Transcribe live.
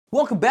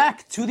Welcome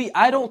back to the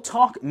Idol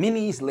Talk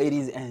Minis,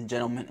 ladies and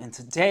gentlemen, and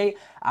today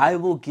I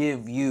will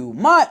give you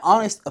my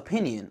honest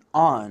opinion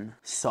on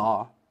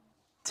Saw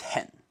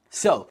 10.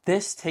 So,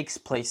 this takes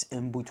place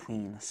in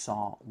between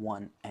Saw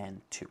 1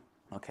 and 2.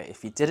 Okay,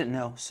 if you didn't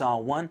know, Saw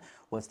 1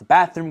 was the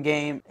bathroom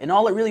game, and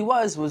all it really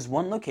was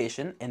one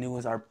location, and it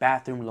was our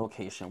bathroom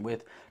location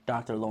with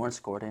Dr. Lawrence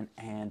Gordon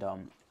and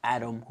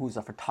Adam, who's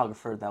a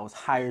photographer that was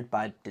hired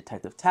by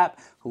Detective Tapp,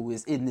 who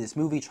is in this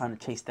movie trying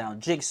to chase down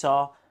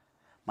Jigsaw.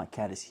 My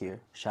cat is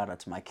here. Shout out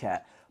to my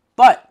cat.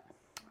 But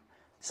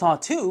Saw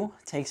 2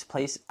 takes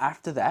place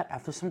after that,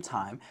 after some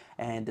time,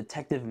 and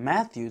Detective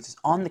Matthews is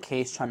on the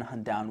case trying to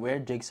hunt down where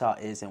Jigsaw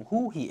is and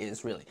who he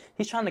is, really.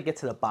 He's trying to get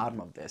to the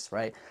bottom of this,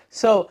 right?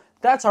 So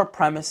that's our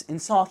premise in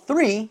Saw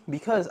 3,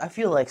 because I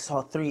feel like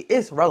Saw 3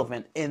 is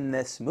relevant in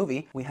this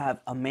movie. We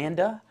have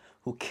Amanda,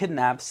 who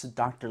kidnaps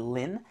Dr.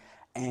 Lin,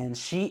 and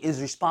she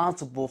is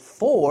responsible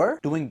for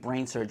doing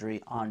brain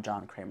surgery on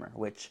John Kramer,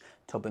 which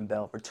Tobin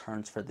Bell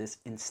returns for this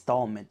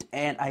installment.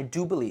 And I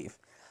do believe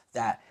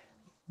that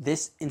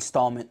this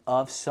installment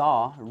of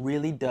Saw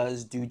really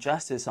does do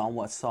justice on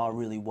what Saw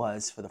really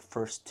was for the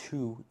first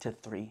 2 to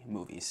 3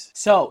 movies.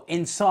 So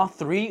in Saw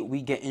 3,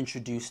 we get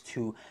introduced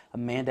to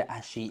Amanda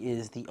as she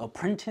is the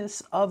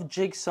apprentice of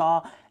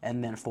Jigsaw,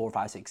 and then 4,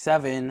 5, 6,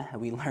 7,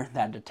 we learn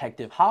that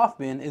Detective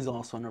Hoffman is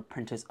also an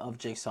apprentice of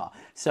Jigsaw.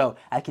 So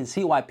I can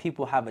see why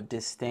people have a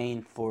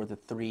disdain for the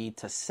 3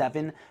 to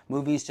 7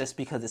 movies, just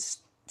because it's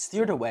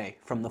steered away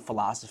from the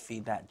philosophy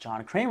that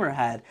John Kramer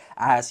had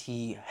as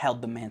he held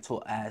the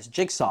mantle as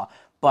Jigsaw.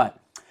 But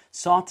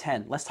Saw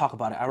 10, let's talk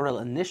about it. I wrote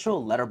an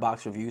initial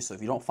Letterboxd review, so if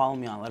you don't follow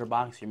me on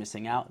Letterboxd, you're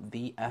missing out.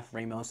 The F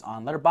Ramos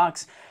on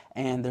Letterboxd.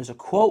 And there's a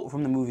quote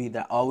from the movie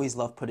that I always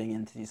love putting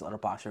into these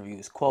Letterboxd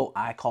reviews. Quote,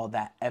 I call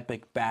that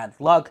epic bad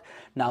luck.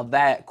 Now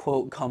that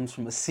quote comes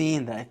from a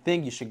scene that I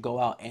think you should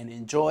go out and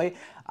enjoy.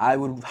 I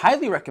would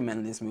highly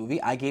recommend this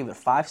movie. I gave it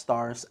 5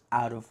 stars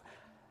out of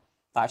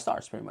 5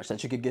 stars, pretty much,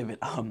 that you could give it.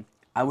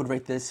 I would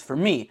rate this, for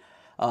me,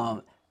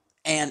 and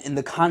in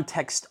the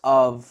context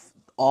of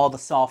all the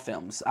Saw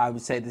films, I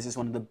would say this is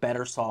one of the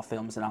better Saw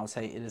films, and I would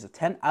say it is a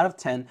 10 out of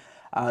 10.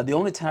 The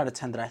only 10 out of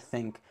 10 that I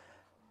think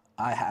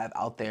I have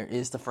out there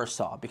is the first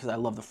Saw, because I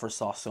love the first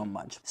Saw so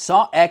much.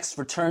 Saw X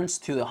returns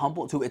to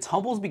its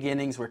humble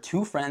beginnings, where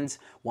 2 friends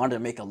wanted to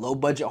make a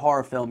low-budget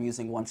horror film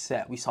using one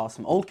set. We saw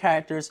some old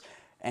characters,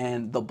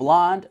 and the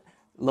blonde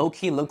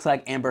low-key looks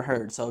like Amber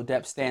Heard, so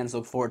Depp stands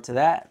look forward to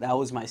that. That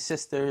was my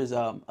sister's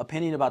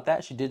opinion about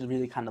that. She did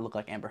really kind of look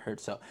like Amber Heard,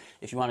 so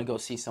if you want to go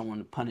see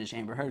someone punish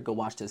Amber Heard, go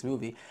watch this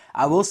movie.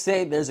 I will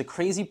say there's a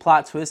crazy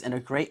plot twist and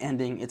a great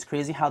ending. It's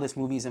crazy how this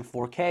movie is in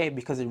 4K,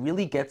 because it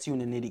really gets you in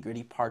the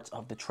nitty-gritty parts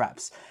of the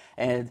traps.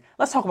 And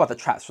let's talk about the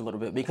traps for a little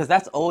bit, because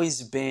that's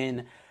always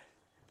been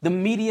the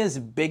media's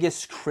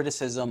biggest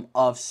criticism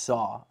of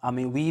Saw. I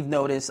mean,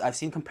 I've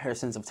seen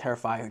comparisons of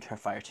Terrifier and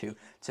Terrifier 2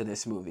 to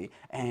this movie.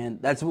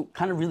 And that's what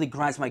kind of really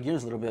grinds my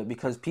gears a little bit,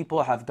 because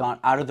people have gone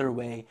out of their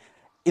way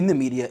in the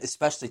media,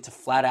 especially to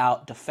flat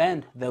out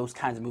defend those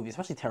kinds of movies,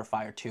 especially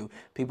Terrifier 2.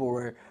 People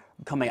were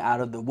coming out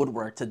of the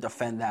woodwork to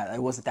defend that.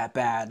 It wasn't that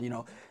bad,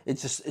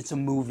 it's a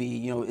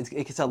movie,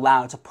 it's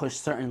allowed to push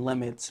certain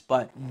limits,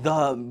 but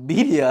the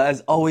media has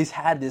always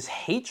had this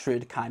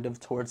hatred kind of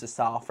towards the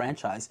Saw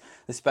franchise,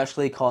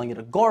 especially calling it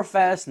a gore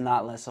fest,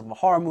 not less of a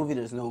horror movie.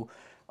 There's no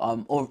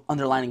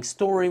underlining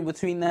story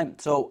between them.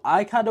 So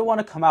I kind of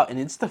want to come out in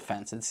its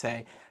defense and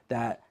say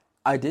that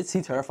I did see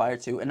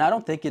Terrifier 2, and I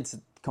don't think it's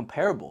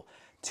comparable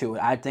to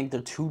it. I think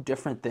they're 2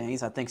 different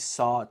things. I think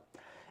Saw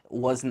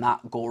was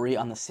not gory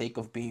on the sake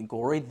of being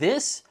gory.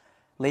 This,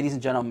 ladies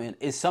and gentlemen,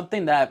 is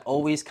something that I've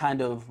always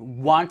kind of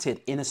wanted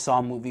in a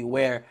Saw movie,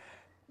 where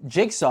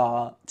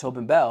Jigsaw,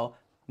 Tobin Bell,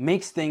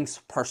 makes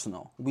things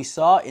personal. We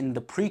saw in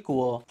the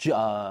prequel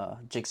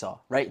Jigsaw,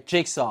 right?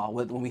 Jigsaw,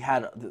 when we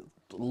had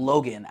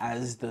Logan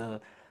as the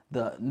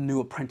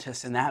new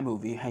apprentice in that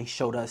movie. He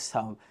showed us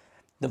how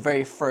the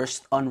very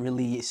first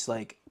unreleased,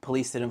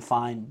 police didn't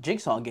find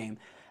Jigsaw game,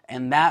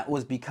 and that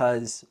was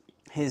because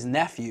his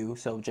nephew,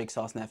 so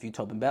Jigsaw's nephew,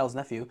 Tobin Bell's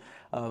nephew,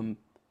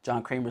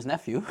 John Kramer's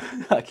nephew,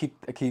 I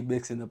keep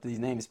mixing up these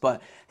names,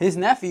 but his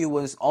nephew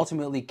was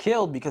ultimately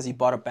killed because he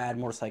bought a bad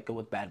motorcycle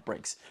with bad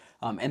brakes.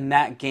 And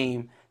that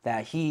game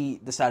that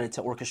he decided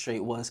to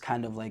orchestrate was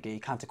kind of like a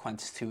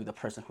consequence to the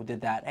person who did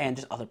that, and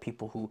just other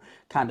people who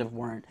kind of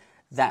weren't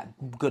that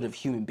good of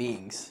human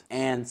beings.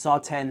 And Saw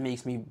 10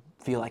 makes me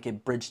feel like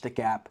it bridged the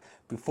gap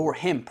before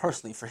him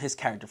personally, for his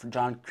character, for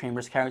John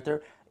Kramer's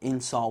character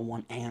in Saw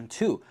 1 and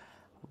 2.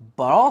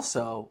 But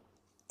also,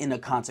 in a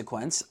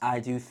consequence, I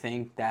do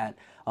think that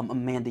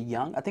Amanda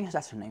Young, I think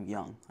that's her name,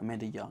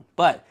 Amanda Young,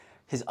 but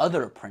his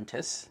other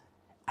apprentice,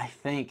 I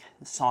think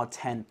Saw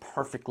 10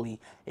 perfectly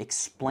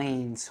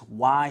explains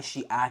why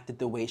she acted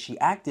the way she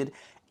acted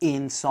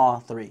in Saw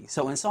 3.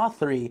 So in Saw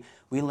 3,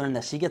 we learn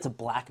that she gets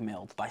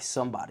blackmailed by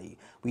somebody.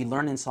 We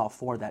learn in Saw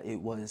 4 that it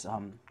was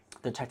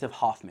Detective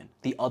Hoffman,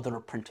 the other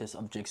apprentice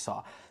of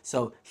Jigsaw.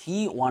 So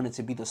he wanted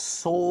to be the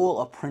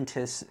sole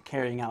apprentice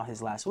carrying out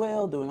his last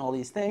will, doing all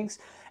these things.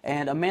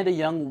 And Amanda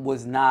Young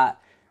was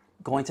not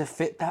going to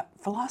fit that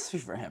philosophy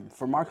for him,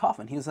 for Mark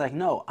Hoffman. He was like,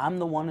 no, I'm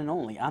the one and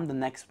only. I'm the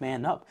next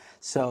man up.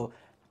 So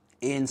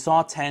in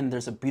Saw 10,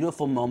 there's a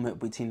beautiful moment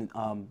between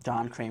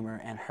John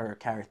Kramer and her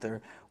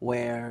character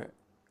where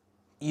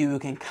you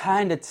can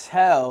kind of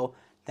tell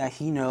that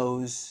he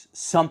knows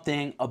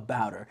something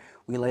about her.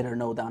 We later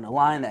know down the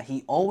line that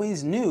he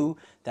always knew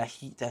that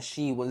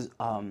she was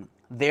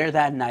there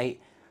that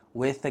night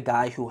with the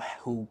guy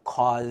who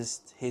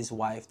caused his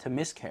wife to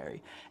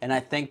miscarry. And I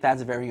think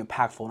that's very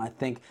impactful. And I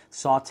think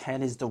Saw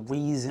 10 is the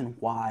reason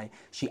why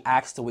she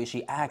acts the way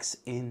she acts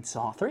in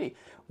Saw 3,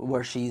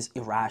 where she's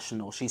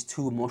irrational. She's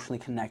too emotionally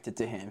connected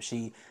to him.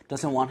 She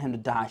doesn't want him to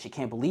die. She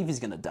can't believe he's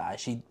going to die.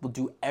 She will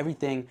do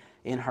everything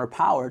in her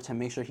power to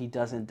make sure he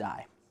doesn't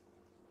die.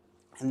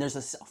 And there's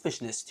a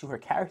selfishness to her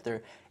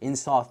character in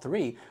Saw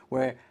 3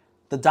 where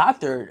the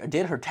doctor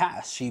did her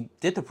task. She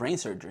did the brain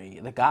surgery.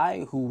 The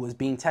guy who was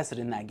being tested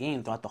in that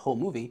game throughout the whole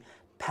movie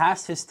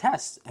passed his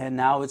test, and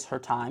now it's her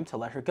time to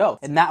let her go.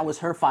 And that was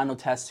her final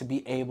test, to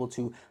be able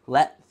to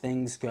let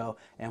things go.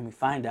 And we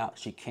find out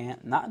she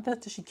can't. Not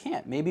that she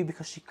can't, maybe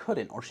because she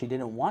couldn't or she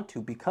didn't want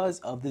to because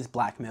of this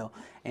blackmail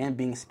and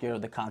being scared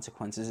of the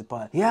consequences.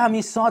 But yeah, I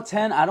mean, Saw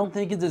 10, I don't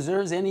think it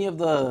deserves any of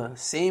the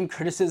same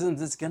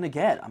criticisms it's gonna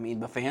get. I mean,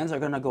 the fans are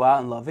gonna go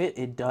out and love it.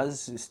 It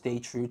does stay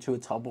true to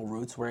its humble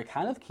roots, where it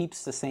kind of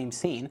keeps the same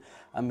scene.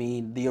 I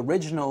mean, the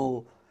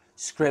original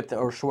script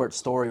or short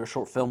story or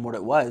short film, what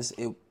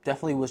it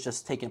definitely was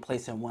just taking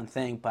place in one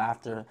thing. But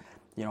after,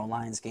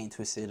 Lionsgate,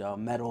 Twisted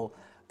Metal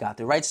got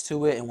the rights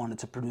to it and wanted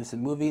to produce a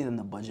movie, then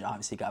the budget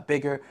obviously got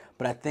bigger.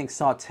 But I think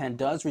Saw 10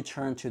 does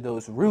return to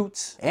those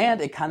roots, and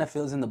it kind of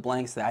fills in the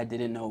blanks that I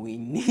didn't know we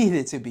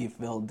needed to be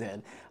filled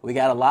in. We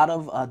got a lot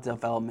of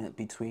development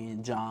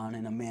between John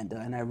and Amanda,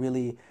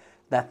 and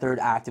that third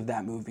act of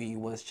that movie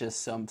was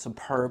just some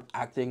superb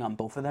acting on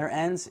both of their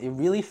ends. It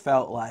really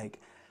felt like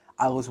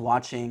I was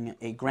watching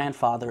a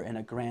grandfather and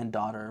a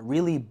granddaughter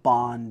really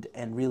bond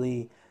and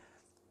really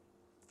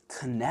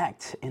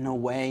connect in a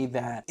way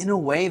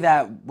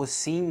that was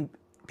seen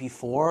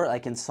before,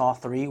 like in Saw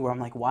 3, where I'm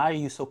like, why are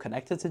you so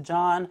connected to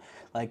John?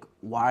 Like,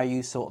 why are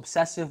you so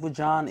obsessive with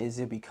John? Is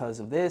it because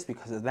of this,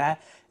 because of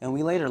that? And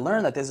we later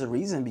learned that there's a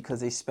reason,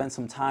 because they spent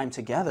some time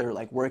together,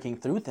 like working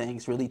through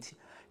things. Really,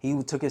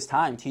 he took his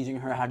time teaching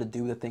her how to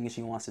do the things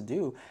she wants to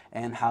do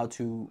and how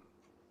to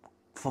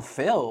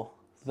fulfill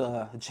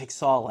the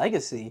Jigsaw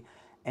legacy.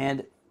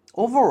 And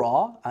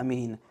overall, I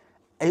mean,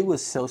 it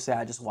was so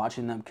sad just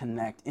watching them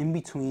connect in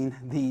between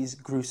these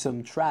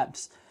gruesome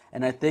traps.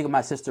 And I think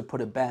my sister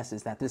put it best,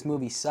 is that this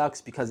movie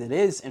sucks because it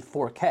is in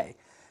 4K.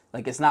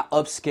 Like, it's not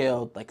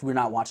upscaled, like we're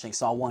not watching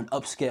Saw 1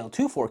 upscaled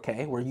to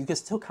 4K, where you can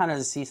still kind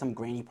of see some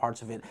grainy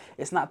parts of it.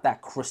 It's not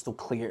that crystal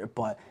clear,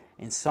 but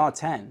in Saw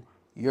 10,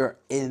 you're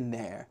in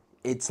there.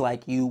 It's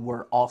like you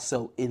were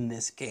also in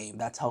this game.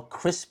 That's how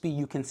crispy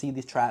you can see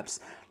these traps.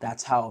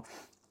 That's how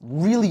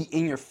really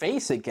in your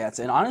face it gets.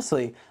 And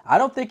honestly, I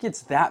don't think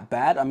it's that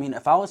bad. I mean,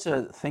 if I was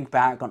to think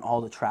back on all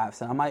the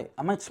traps, and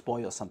I might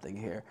spoil something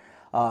here,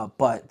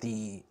 but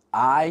the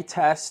eye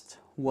test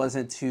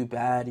wasn't too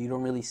bad. You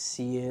don't really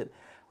see it.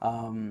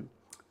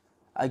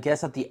 I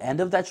guess at the end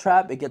of that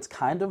trap, it gets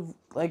kind of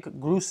like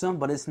gruesome,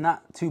 but it's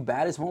not too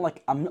bad. It's more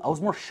like I was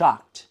more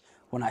shocked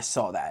when I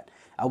saw that.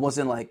 I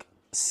wasn't like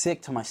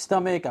sick to my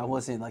stomach. I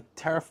wasn't like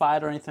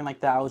terrified or anything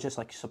like that. I was just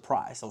like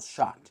surprised. I was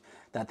shocked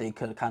that they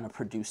could kind of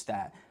produce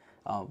that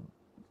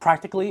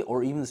practically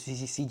or even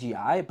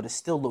CGI, but it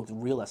still looked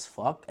real as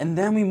fuck. And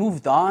then we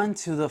moved on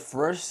to the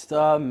first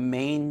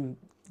main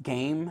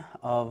game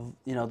of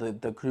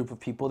the group of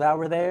people that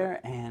were there,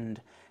 and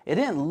it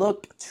didn't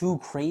look too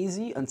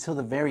crazy until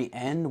the very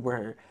end,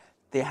 where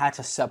they had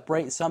to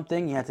separate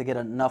something. You had to get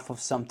enough of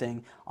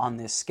something on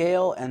this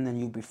scale, and then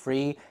you'd be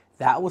free.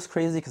 That was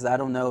crazy because I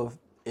don't know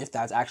if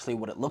that's actually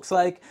what it looks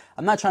like.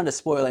 I'm not trying to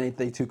spoil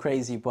anything too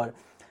crazy, but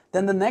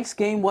then the next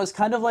game was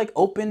kind of like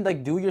open,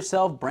 like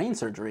do-yourself brain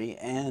surgery,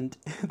 and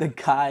the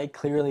guy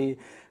clearly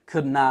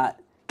could not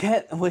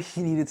get what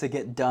he needed to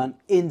get done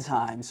in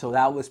time, so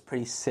that was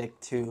pretty sick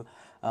too.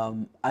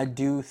 I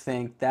do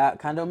think that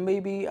kind of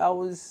maybe I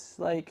was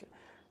like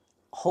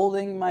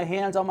holding my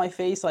hands on my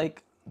face,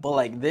 but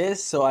like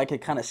this, so I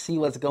could kind of see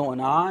what's going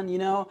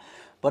on.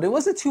 But it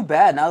wasn't too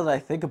bad now that I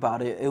think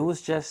about it. It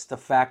was just the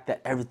fact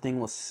that everything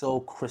was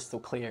so crystal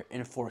clear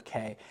in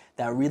 4K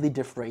that really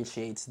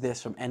differentiates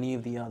this from any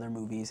of the other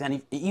movies.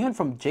 And even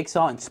from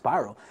Jigsaw and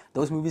Spiral,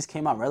 those movies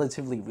came out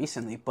relatively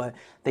recently, but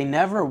they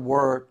never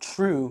were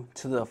true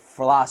to the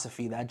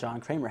philosophy that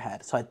John Kramer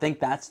had. So I think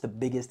that's the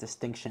biggest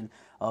distinction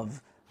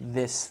of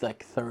this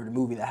like third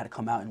movie that had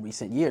come out in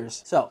recent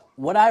years. So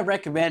would I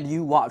recommend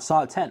you watch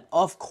Saw 10?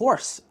 Of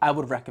course I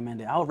would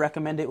recommend it. I would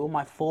recommend it with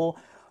my full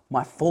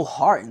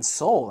heart and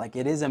soul. Like,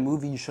 it is a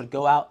movie you should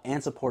go out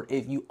and support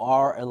if you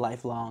are a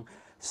lifelong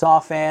Saw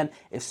fan.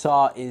 If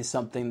Saw is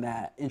something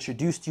that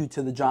introduced you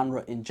to the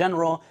genre in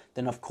general,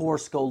 then of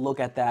course go look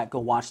at that, go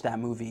watch that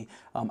movie.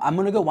 I'm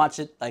gonna go watch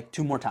it like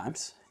 2 more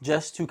times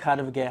just to kind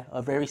of get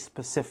a very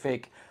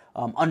specific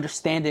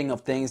understanding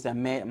of things that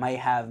might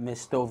have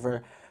missed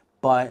over.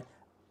 But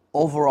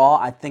Overall,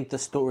 I think the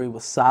story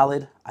was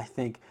solid. I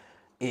think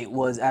it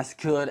was as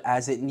good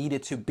as it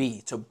needed to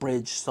be to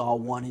bridge Saw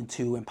 1 and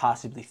 2 and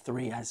possibly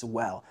 3 as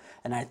well.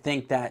 And I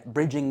think that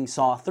bridging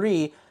Saw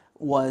 3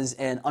 was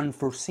an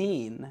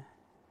unforeseen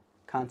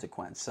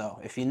consequence. So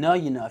if you know,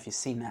 you know, if you've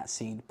seen that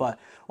scene. But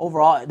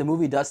overall, the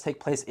movie does take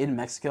place in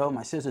Mexico.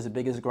 My sister's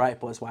biggest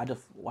gripe was why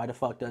the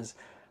fuck does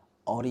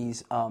all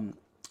these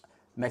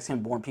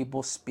Mexican-born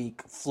people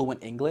speak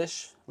fluent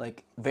English,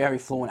 like very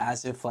fluent,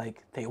 as if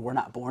like they were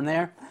not born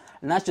there.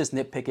 And that's just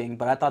nitpicking,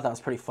 but I thought that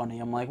was pretty funny.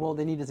 I'm like, well,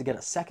 they needed to get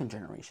a second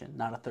generation,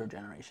 not a third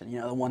generation. You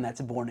know, the one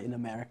that's born in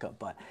America.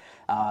 But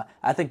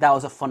I think that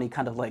was a funny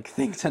kind of like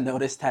thing to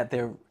notice that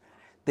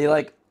they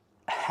like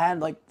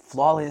had like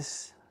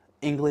flawless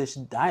English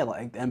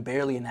dialect and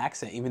barely an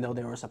accent, even though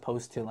they were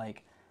supposed to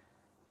like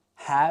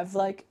have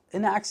like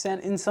an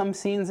accent in some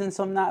scenes and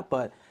some not.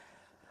 But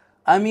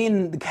I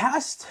mean,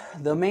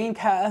 the main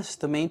cast,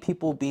 the main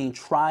people being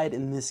tried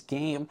in this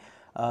game,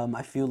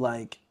 I feel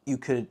like you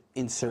could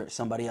insert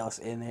somebody else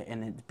in it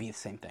and it'd be the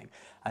same thing.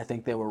 I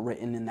think they were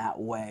written in that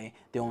way.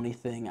 The only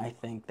thing I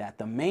think that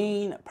the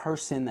main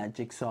person that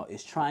Jigsaw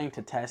is trying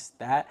to test,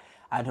 that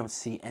I don't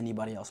see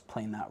anybody else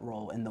playing that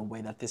role in the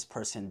way that this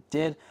person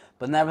did.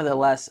 But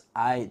nevertheless,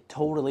 I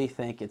totally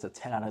think it's a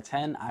 10 out of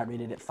 10. I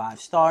rated it 5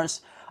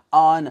 stars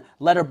on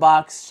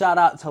Letterboxd. Shout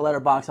out to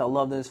Letterboxd. I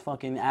love this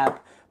fucking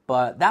app.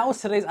 But that was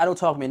today's Idle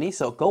Talk Mini,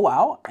 so go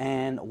out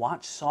and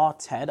watch Saw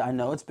 10. I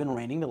know it's been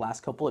raining the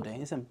last couple of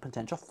days and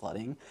potential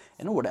flooding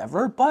and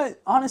whatever, but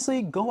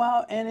honestly, go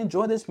out and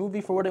enjoy this movie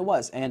for what it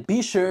was. And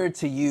be sure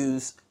to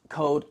use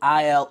code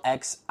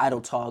ILX Idle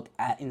Talk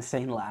at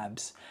Insane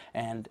Labs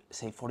and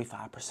save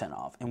 45%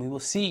 off. And we will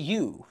see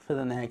you for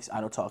the next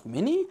Idle Talk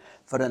Mini,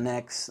 for the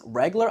next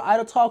regular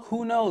Idle Talk,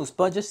 who knows,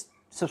 but just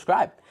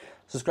subscribe.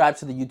 Subscribe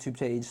to the YouTube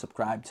page,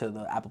 subscribe to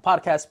the Apple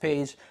Podcast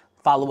page,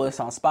 follow us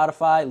on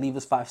Spotify, leave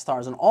us 5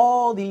 stars on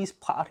all these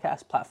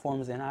podcast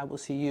platforms, and I will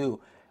see you,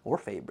 or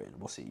favorite,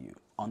 we'll see you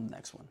on the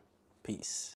next one. Peace.